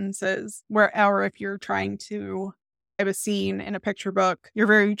one-word sentences or if you're trying to have a scene in a picture book, you're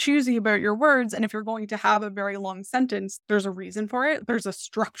very choosy about your words. And if you're going to have a very long sentence, there's a reason for it. There's a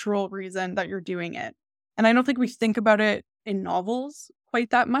structural reason that you're doing it. And I don't think we think about it in novels quite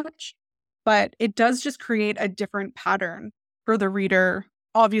that much, but it does just create a different pattern for the reader.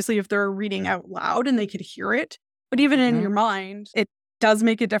 Obviously, if they're reading out loud and they could hear it, but even in your mind, it does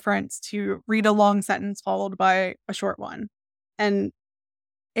make a difference to read a long sentence followed by a short one. And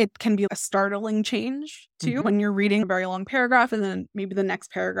it can be a startling change too when you're reading a very long paragraph and then maybe the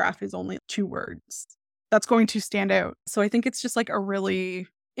next paragraph is only 2 words. That's going to stand out. So I think it's just like a really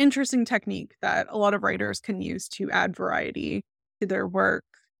interesting technique that a lot of writers can use to add variety to their work,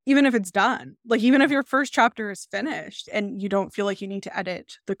 even if it's done. Like, even if your first chapter is finished and you don't feel like you need to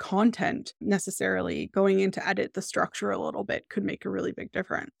edit the content necessarily, going in to edit the structure a little bit could make a really big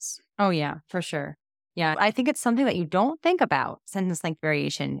difference. Oh, yeah, for sure. Yeah, I think it's something that you don't think about, sentence length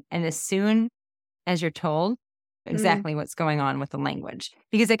variation. And as soon as you're told exactly what's going on with the language,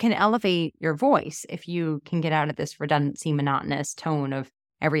 because it can elevate your voice if you can get out of this redundancy, monotonous tone of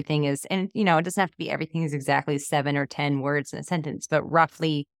everything is, and it doesn't have to be everything is exactly 7 or 10 words in a sentence, but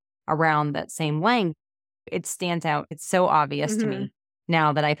roughly around that same length. It stands out. It's so obvious to me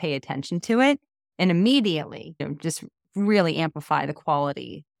now that I pay attention to it, and immediately just really amplify the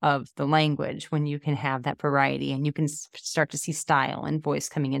quality of the language when you can have that variety and you can start to see style and voice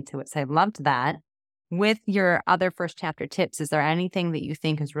coming into it. So I loved that. With your other first chapter tips, is there anything that you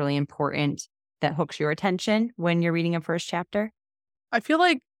think is really important that hooks your attention when you're reading a first chapter? I feel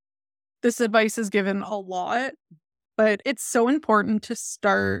like this advice is given a lot, but it's so important to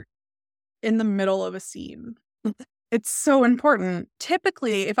start in the middle of a scene. It's so important.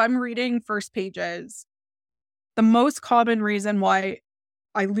 Typically, if I'm reading first pages, the most common reason why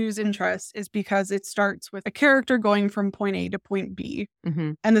I lose interest is because it starts with a character going from point A to point B,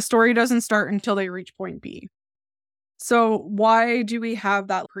 and the story doesn't start until they reach point B. So why do we have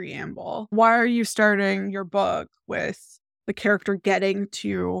that preamble? Why are you starting your book with the character getting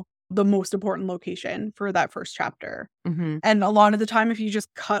to the most important location for that first chapter? And a lot of the time, if you just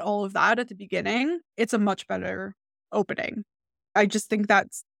cut all of that at the beginning, it's a much better opening. I just think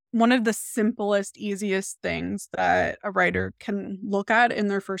that's one of the simplest, easiest things that a writer can look at in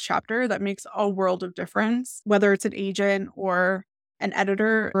their first chapter that makes a world of difference, whether it's an agent or an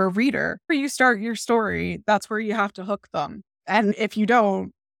editor or a reader. Where you start your story, that's where you have to hook them. And if you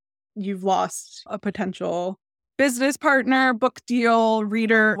don't, you've lost a potential business partner, book deal,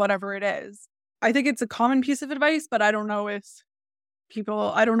 reader, whatever it is. I think it's a common piece of advice, but I don't know if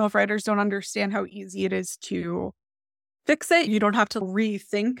writers don't understand how easy it is to fix it. You don't have to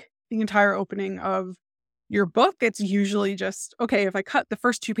rethink the entire opening of your book. It's usually just, okay, if I cut the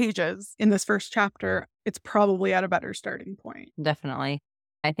first 2 pages in this first chapter, it's probably at a better starting point. Definitely.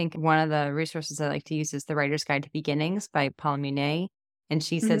 I think one of the resources I like to use is The Writer's Guide to Beginnings by Paula Munet. And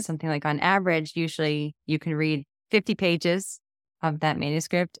she says something like, on average, usually you can read 50 pages of that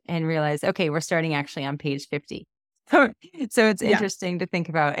manuscript and realize, okay, we're starting actually on page 50. So it's interesting to think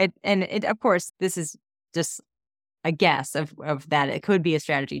about it. And it, of course, this is just a guess of that. It could be a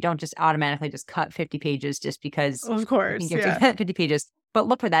strategy. Don't just automatically just cut 50 pages just because of course, you have to cut 50 pages. But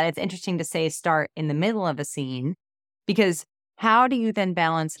look for that. It's interesting to say start in the middle of a scene, because how do you then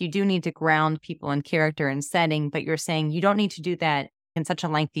balance? You do need to ground people in character and setting, but you're saying you don't need to do that in such a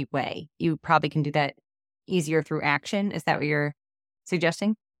lengthy way. You probably can do that easier through action. Is that what you're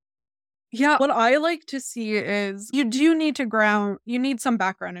suggesting? Yeah. What I like to see is you do need to you need some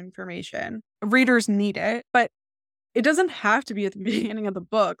background information. Readers need it, but it doesn't have to be at the beginning of the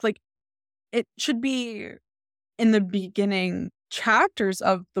book. Like, it should be in the beginning chapters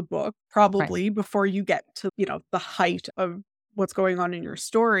of the book, probably before you get to, the height of what's going on in your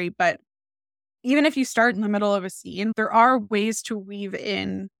story. But even if you start in the middle of a scene, there are ways to weave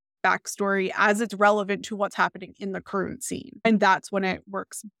in backstory as it's relevant to what's happening in the current scene. And that's when it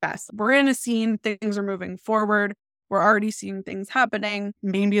works best. We're in a scene, things are moving forward. We're already seeing things happening.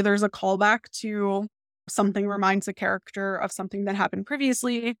 Maybe there's a callback to something reminds the character of something that happened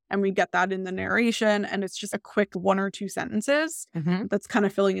previously, and we get that in the narration, and it's just a quick 1 or 2 sentences that's kind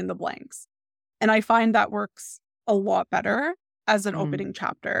of filling in the blanks. And I find that works a lot better as an opening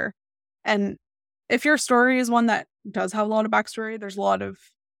chapter. And if your story is one that does have a lot of backstory, there's a lot of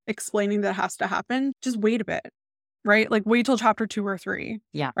explaining that has to happen, just wait a bit, right? Like wait till chapter 2 or 3.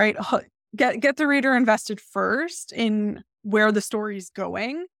 Yeah. Right? Get the reader invested first in where the story's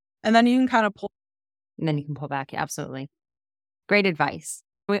going, and then you can kind of pull. And then you can pull back. Absolutely. Great advice.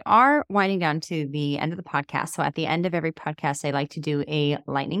 We are winding down to the end of the podcast. So at the end of every podcast, I like to do a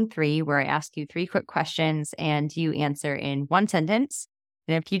lightning 3 where I ask you 3 quick questions and you answer in 1 sentence.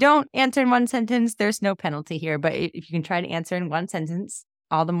 And if you don't answer in 1 sentence, there's no penalty here. But if you can try to answer in 1 sentence,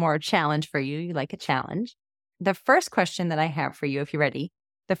 all the more challenge for you. You like a challenge. The first question that I have for you, if you're ready,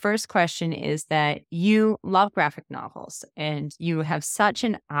 the first question is that you love graphic novels and you have such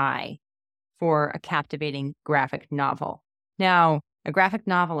an eye for a captivating graphic novel. Now, a graphic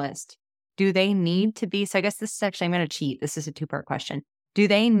novelist, do they need to be, so I guess this is actually, I'm going to cheat. This is a 2-part question. Do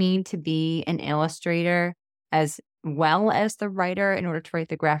they need to be an illustrator as well as the writer in order to write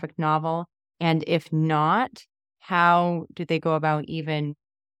the graphic novel? And if not, how do they go about even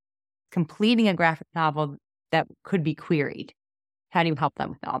completing a graphic novel that could be queried? How do you help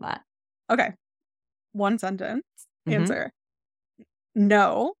them with all that? Okay. 1 sentence answer.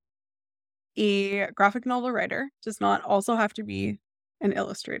 No, a graphic novel writer does not also have to be an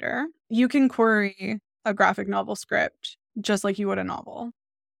illustrator. You can query a graphic novel script just like you would a novel.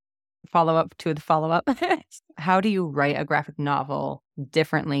 Follow up to the follow up. How do you write a graphic novel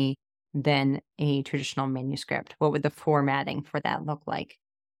differently than a traditional manuscript? What would the formatting for that look like?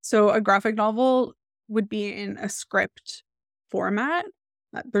 So a graphic novel would be in a script format.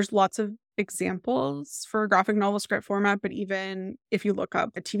 There's lots of examples for a graphic novel script format, but even if you look up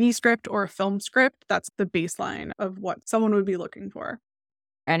a TV script or a film script, that's the baseline of what someone would be looking for.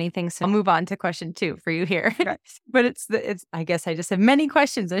 Anything. So I'll move on to question 2 for you here. Okay. But it's I guess I just have many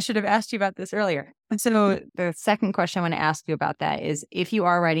questions. I should have asked you about this earlier. So the second question I want to ask you about that is if you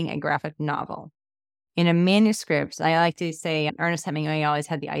are writing a graphic novel in a manuscript, I like to say Ernest Hemingway always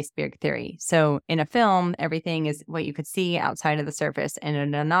had the iceberg theory. So in a film, everything is what you could see outside of the surface. And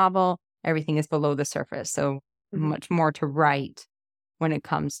in a novel, everything is below the surface. So much more to write when it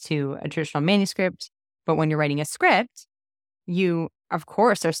comes to a traditional manuscript. But when you're writing a script, you, of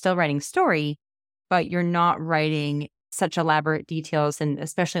course, are still writing story, but you're not writing such elaborate details and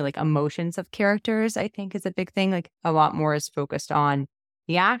especially like emotions of characters, I think is a big thing. Like a lot more is focused on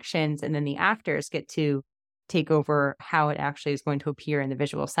the actions, and then the actors get to take over how it actually is going to appear in the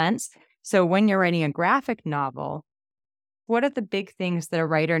visual sense. So when you're writing a graphic novel, what are the big things that a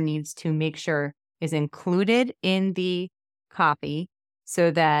writer needs to make sure is included in the copy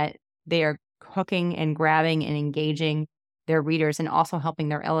so that they are hooking and grabbing and engaging their readers and also helping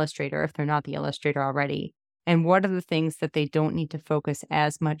their illustrator if they're not the illustrator already? And what are the things that they don't need to focus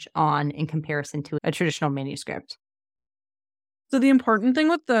as much on in comparison to a traditional manuscript? So the important thing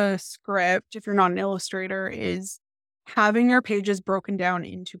with the script, if you're not an illustrator, is having your pages broken down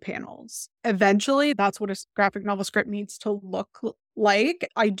into panels. Eventually, that's what a graphic novel script needs to look like.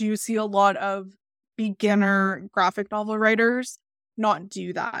 I do see a lot of beginner graphic novel writers not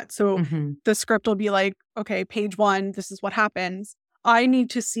do that. So the script will be like, okay, page 1, this is what happens. I need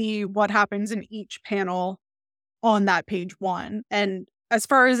to see what happens in each panel on that page 1. And as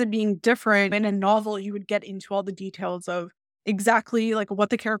far as it being different, in a novel, you would get into all the details of exactly like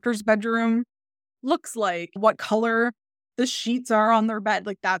what the character's bedroom looks like, what color the sheets are on their bed,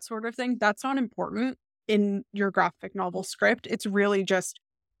 like that sort of thing. That's not important in your graphic novel script. It's really just,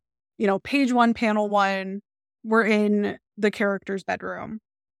 page 1, panel 1, we're in the character's bedroom.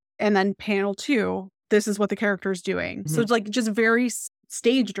 And then panel 2, this is what the character is doing. So it's like just very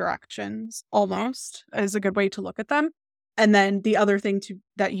stage directions almost is a good way to look at them. And then the other thing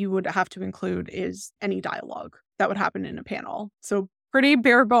that you would have to include is any dialogue that would happen in a panel. So pretty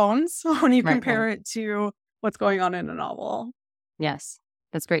bare bones when you compare it to what's going on in a novel. Yes,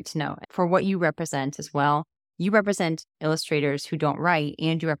 that's great to know. For what you represent as well, you represent illustrators who don't write,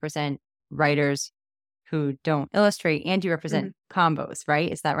 and you represent writers who don't illustrate, and you represent combos,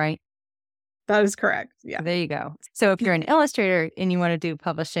 right? Is that right? That is correct. Yeah. There you go. So if you're an illustrator and you want to do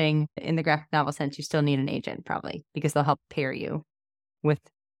publishing in the graphic novel sense, you still need an agent probably because they'll help pair you with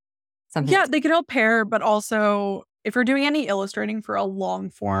something. Yeah, they can help pair, but also if you're doing any illustrating for a long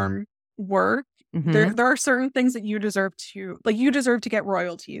form work, there are certain things that you deserve to get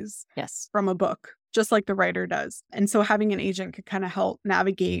royalties from a book, just like the writer does. And so having an agent could kind of help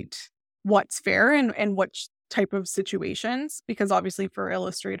navigate what's fair and what type of situations, because obviously for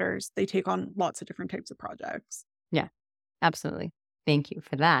illustrators, they take on lots of different types of projects. Yeah, absolutely. Thank you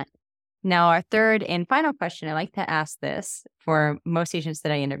for that. Now, our third and final question, I like to ask this for most agents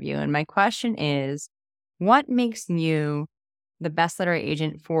that I interview. And my question is, what makes you the best literary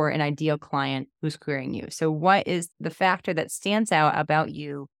agent for an ideal client who's querying you? So what is the factor that stands out about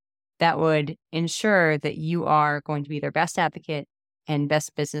you that would ensure that you are going to be their best advocate and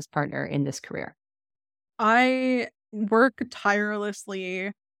best business partner in this career? I work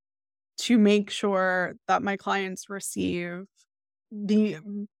tirelessly to make sure that my clients receive the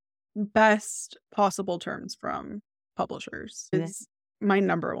best possible terms from publishers. Is my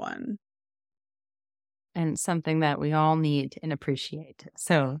number one. And something that we all need and appreciate.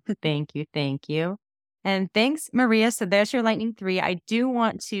 So thank you. Thank you. And thanks, Maria. So there's your lightning 3. I do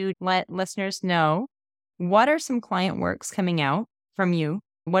want to let listeners know, what are some client works coming out from you?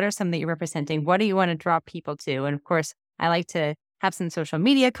 What are some that you're representing? What do you want to draw people to? And of course, I like to have some social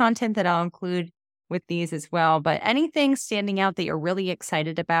media content that I'll include with these as well. But anything standing out that you're really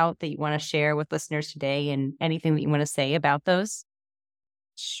excited about that you want to share with listeners today, and anything that you want to say about those?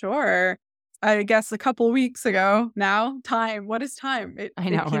 Sure. I guess a couple weeks ago now, what is time? I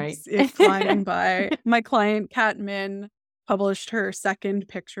know, right? It flying by. My client, Kat Min, published her second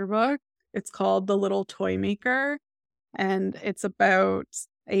picture book. It's called The Little Toy Maker, and it's about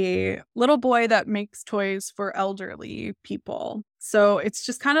a little boy that makes toys for elderly people. So it's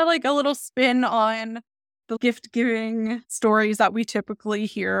just kind of like a little spin on the gift-giving stories that we typically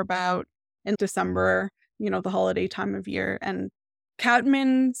hear about in December, the holiday time of year. And Kat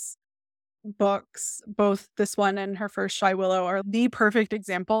Min's books, both this one and her first Shy Willow, are the perfect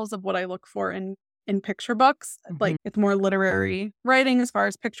examples of what I look for in picture books. Like, it's more literary writing as far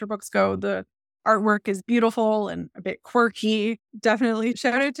as picture books go. The artwork is beautiful and a bit quirky. Definitely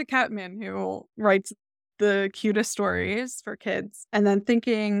shout out to Kat Min, who writes the cutest stories for kids. And then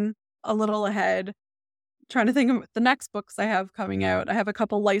thinking a little ahead, trying to think of the next books I have coming out. I have a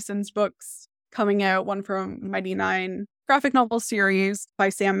couple licensed books coming out, one from Mighty Nine graphic novel series by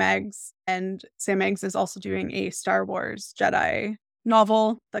Sam Meggs. And Sam Meggs is also doing a Star Wars Jedi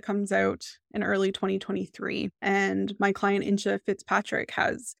novel that comes out in early 2023. And my client, Incha Fitzpatrick,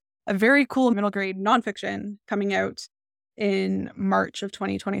 has a very cool middle grade nonfiction coming out in March of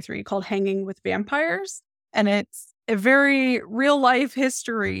 2023 called Hanging with Vampires. And it's a very real life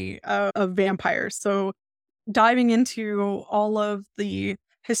history of vampires. So diving into all of the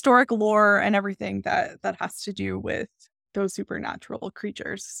historic lore and everything that has to do with those supernatural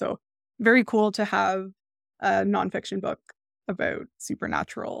creatures. So very cool to have a nonfiction book about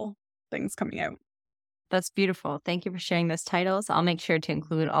supernatural things coming out. That's beautiful. Thank you for sharing those titles. I'll make sure to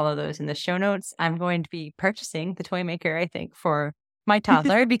include all of those in the show notes. I'm going to be purchasing the Toy Maker, I think, for my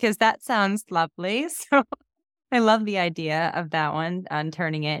toddler because that sounds lovely. So I love the idea of that one, on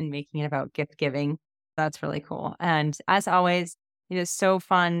turning it and making it about gift giving. That's really cool. And as always, it is so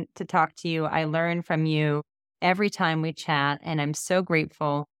fun to talk to you. I learn from you every time we chat, and I'm so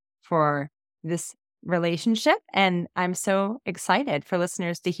grateful for this relationship. And I'm so excited for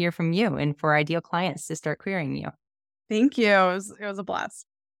listeners to hear from you and for ideal clients to start querying you. Thank you. It was a blast.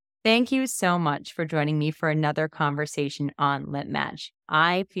 Thank you so much for joining me for another conversation on Lit Match.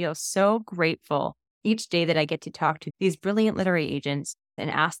 I feel so grateful each day that I get to talk to these brilliant literary agents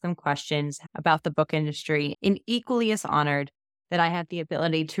and ask them questions about the book industry, and equally as honored that I have the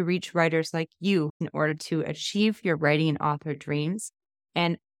ability to reach writers like you in order to achieve your writing and author dreams.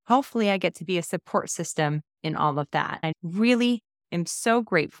 And hopefully I get to be a support system in all of that. I really am so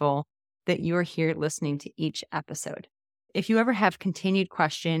grateful that you're here listening to each episode. If you ever have continued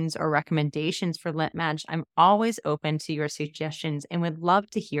questions or recommendations for Lit Match, I'm always open to your suggestions and would love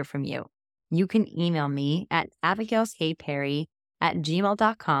to hear from you. You can email me at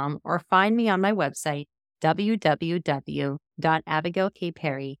abigailkperry@gmail.com or find me on my website,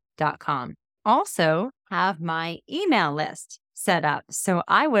 www.abigailkperry.com. Also have my email list set up. So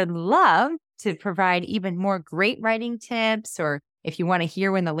I would love to provide even more great writing tips, or if you want to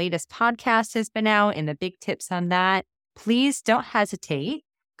hear when the latest podcast has been out and the big tips on that, please don't hesitate.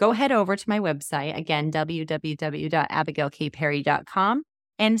 Go head over to my website, again, www.abigailkperry.com,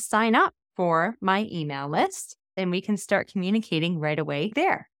 and sign up for my email list, and we can start communicating right away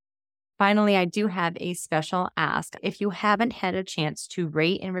there. Finally, I do have a special ask. If you haven't had a chance to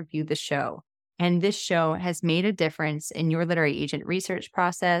rate and review the show, and this show has made a difference in your literary agent research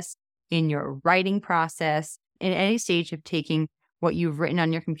process, in your writing process, in any stage of taking what you've written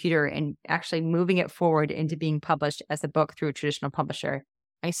on your computer and actually moving it forward into being published as a book through a traditional publisher,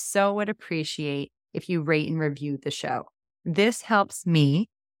 I so would appreciate if you rate and review the show. This helps me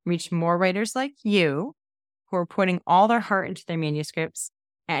reach more writers like you who are putting all their heart into their manuscripts,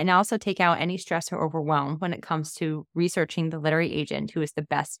 and also take out any stress or overwhelm when it comes to researching the literary agent who is the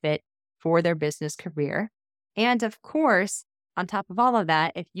best fit for their business career. And of course, on top of all of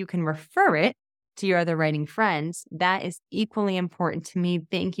that, if you can refer it to your other writing friends, that is equally important to me.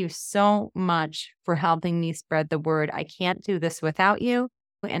 Thank you so much for helping me spread the word. I can't do this without you,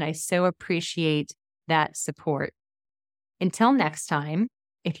 and I so appreciate that support. Until next time,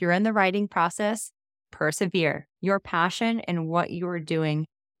 if you're in the writing process, persevere. Your passion and what you are doing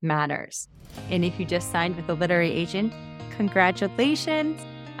matters. And if you just signed with a literary agent, congratulations.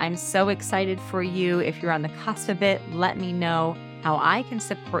 I'm so excited for you. If you're on the cusp of it, let me know how I can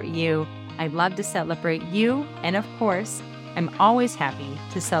support you. I'd love to celebrate you. And of course, I'm always happy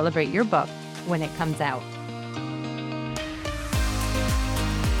to celebrate your book when it comes out.